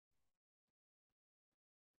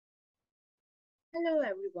Hello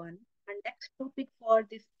everyone. Our next topic for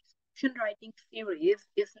this description writing series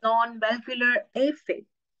is non-valvular A.FIB.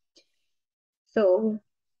 So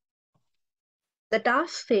the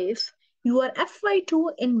task says you are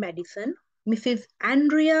FY2 in medicine. Mrs.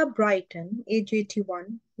 Andrea Brighton, age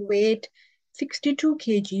 81, weight 62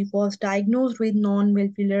 kg, was diagnosed with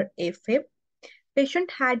non-valvular A.FIB.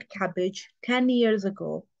 Patient had CABG 10 years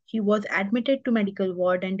ago. He was admitted to medical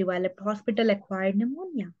ward and developed hospital-acquired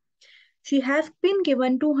pneumonia. She has been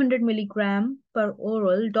given 200 milligram per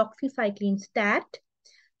oral doxycycline stat.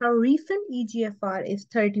 Her recent eGFR is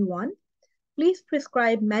 31. Please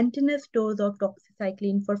prescribe maintenance dose of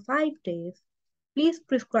doxycycline for 5 days. Please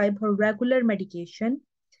prescribe her regular medication,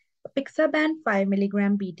 Apixaban 5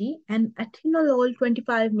 milligram BD and Atenolol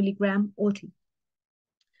 25 milligram OT.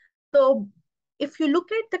 So if you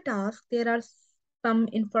look at the task, there are some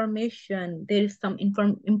information. There is some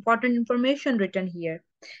important information written here.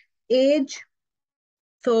 Age,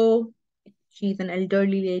 so she's an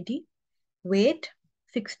elderly lady. Weight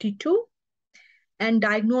 62 and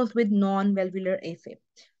diagnosed with non-valvular A.FIB.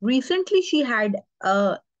 Recently, she had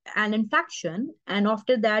an infection, and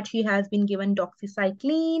after that, she has been given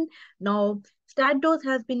doxycycline. Now, stat dose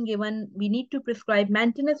has been given. We need to prescribe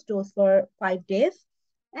maintenance dose for 5 days,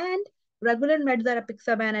 and regular meds are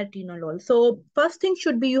Apixaban and atenolol. So, first thing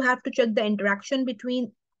should be you have to check the interaction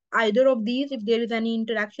between either of these. If there is any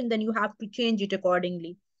interaction, then you have to change it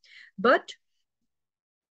accordingly. But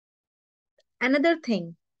another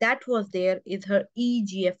thing that was there is her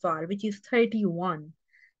eGFR, which is 31.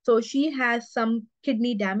 So she has some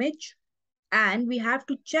kidney damage, and we have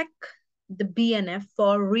to check the BNF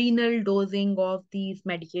for renal dosing of these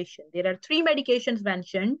medications. There are three medications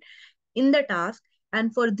mentioned in the task,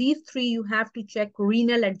 and for these three, you have to check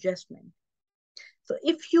renal adjustment. So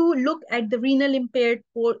if you look at the renal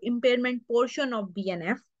impairment portion of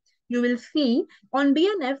BNF, you will see on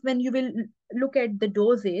BNF, when you will look at the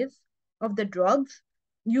doses of the drugs,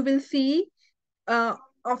 you will see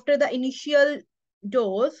after the initial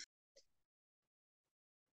dose,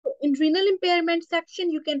 in renal impairment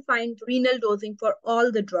section, you can find renal dosing for all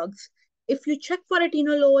the drugs. If you check for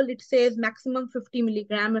atenolol, it says maximum 50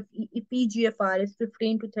 milligram if eGFR is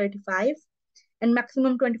 15 to 35 and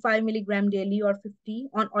maximum 25 milligram daily or 50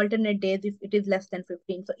 on alternate days if it is less than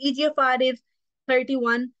 15. So eGFR is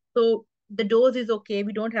 31. So the dose is okay.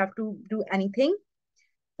 We don't have to do anything.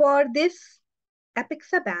 For this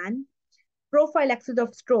Apixaban, prophylaxis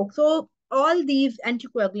of stroke. So all these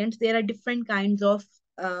anticoagulants, there are different kinds of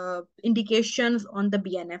indications on the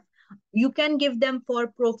BNF. You can give them for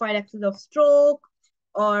prophylaxis of stroke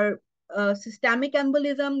or systemic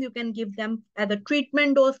embolism. You can give them as a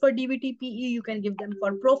treatment dose for DVT-PE. You can give them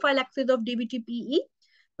for prophylaxis of DVT-PE.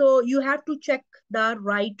 So you have to check the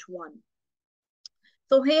right one.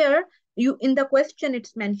 So here, you in the question,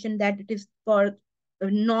 it's mentioned that it is for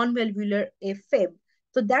non-valvular A.FIB.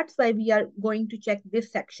 So that's why we are going to check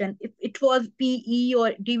this section. If it was PE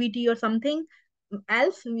or DVT or something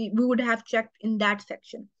else, we would have checked in that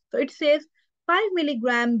section. So it says 5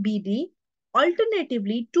 milligram BD,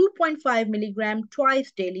 alternatively 2.5 milligram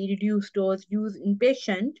twice daily reduced dose used in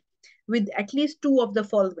patient with at least two of the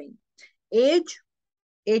following. Age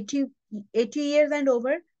 80 years and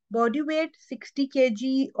over, body weight 60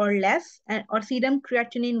 kg or less, or serum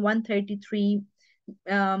creatinine 133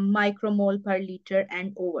 micromole per liter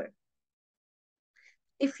and over.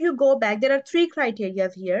 If you go back, there are three criteria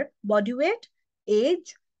here: body weight,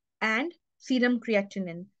 age, and serum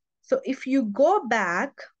creatinine. So if you go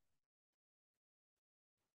back,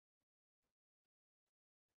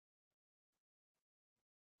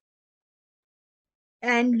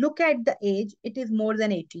 and look at the age, it is more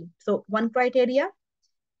than 80. So one criteria.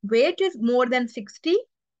 Weight is more than 60.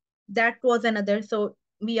 That was another. So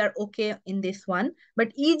we are okay in this one.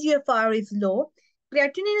 But eGFR is low.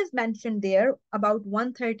 Creatinine is mentioned there, about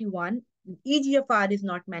 131. eGFR is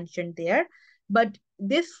not mentioned there. But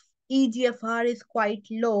this eGFR is quite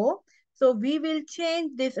low. So we will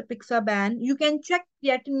change this Apixaban. You can check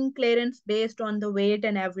creatinine clearance based on the weight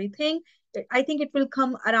and everything. I think it will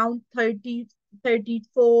come around 30,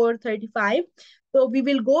 34, 35. So we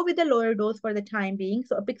will go with the lower dose for the time being.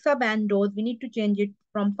 So Apixaban dose, we need to change it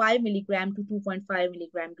from 5 milligram to 2.5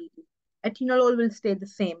 milligram BD. Atenolol will stay the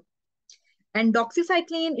same. And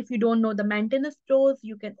doxycycline, if you don't know the maintenance dose,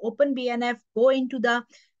 you can open BNF, go into the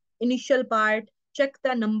initial part, check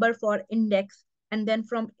the number for index, and then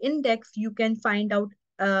from index, you can find out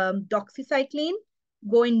doxycycline,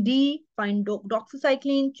 go in D, find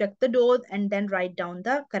doxycycline, check the dose, and then write down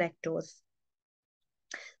the correct dose.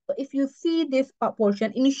 So if you see this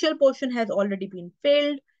portion, initial portion has already been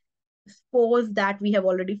filled. suppose that we have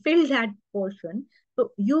already filled that portion.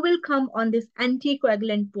 So you will come on this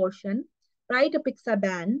anticoagulant portion, write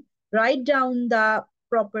Apixaban, write down the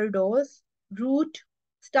proper dose, route,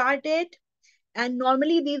 start date, and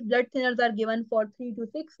normally these blood thinners are given for 3 to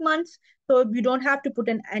 6 months. So you don't have to put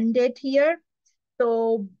an end date here.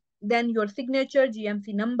 So then your signature,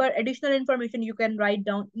 GMC number, additional information you can write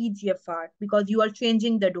down eGFR because you are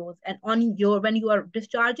changing the dose. And on your when you are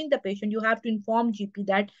discharging the patient, you have to inform GP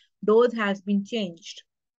that dose has been changed.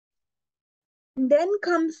 And then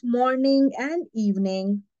comes morning and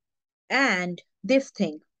evening, and the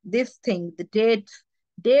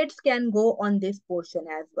dates can go on this portion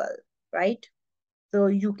as well, right? So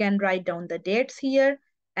you can write down the dates here,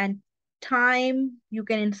 and time, you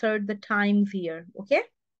can insert the times here, okay?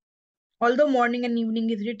 Although morning and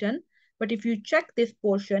evening is written, but if you check this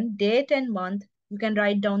portion, date and month, you can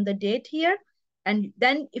write down the date here. And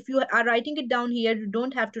then if you are writing it down here, you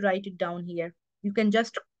don't have to write it down here. You can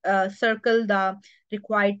just circle the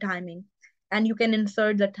required timing, and you can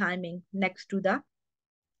insert the timing next to the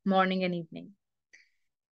morning and evening.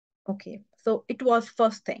 Okay, so it was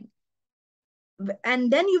first thing.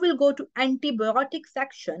 And then you will go to antibiotic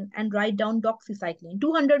section and write down doxycycline.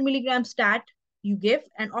 200 milligram stat you give,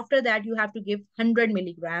 and after that you have to give 100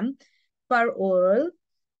 milligram per oral,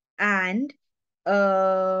 and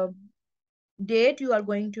date you are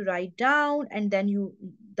going to write down, and then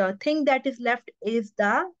the thing that is left is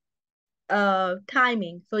the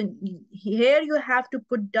timing. So here you have to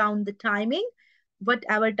put down the timing,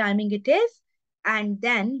 whatever timing it is, and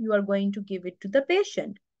then you are going to give it to the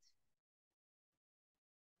patient.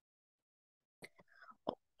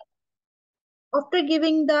 After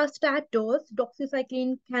giving the stat dose,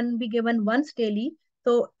 doxycycline can be given once daily,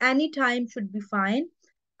 so any time should be fine.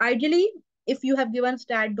 Ideally, if you have given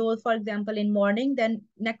stat dose, for example, in morning, then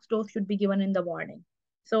next dose should be given in the morning.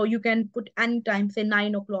 So you can put any time, say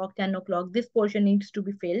 9 o'clock, 10 o'clock, this portion needs to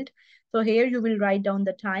be filled. So here you will write down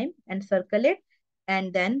the time and circle it.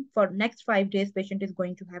 And then for next 5 days, patient is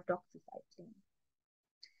going to have doxycycline.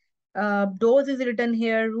 Dose is written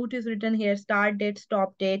here, route is written here, start date,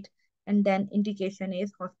 stop date, and then indication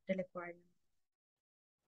is hospital acquired.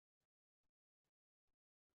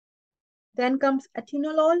 Then comes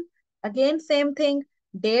atenolol. Again, same thing.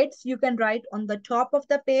 Dates you can write on the top of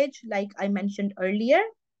the page, like I mentioned earlier,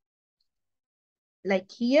 like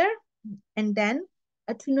here. And then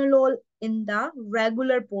atenolol in the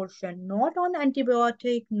regular portion, not on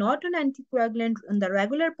antibiotic, not on anticoagulant, in the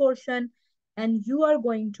regular portion. And you are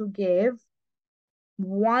going to give,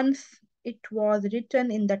 once it was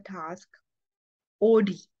written in the task,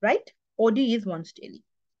 OD, right? OD is once daily.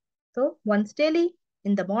 So once daily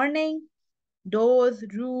in the morning, dose,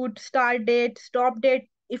 route, start date, stop date.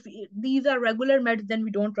 If these are regular meds, then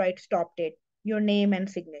we don't write stop date, your name and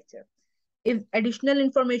signature. If additional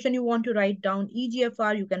information you want to write down,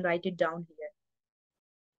 eGFR, you can write it down here.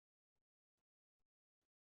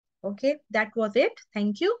 Okay, that was it.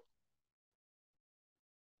 Thank you.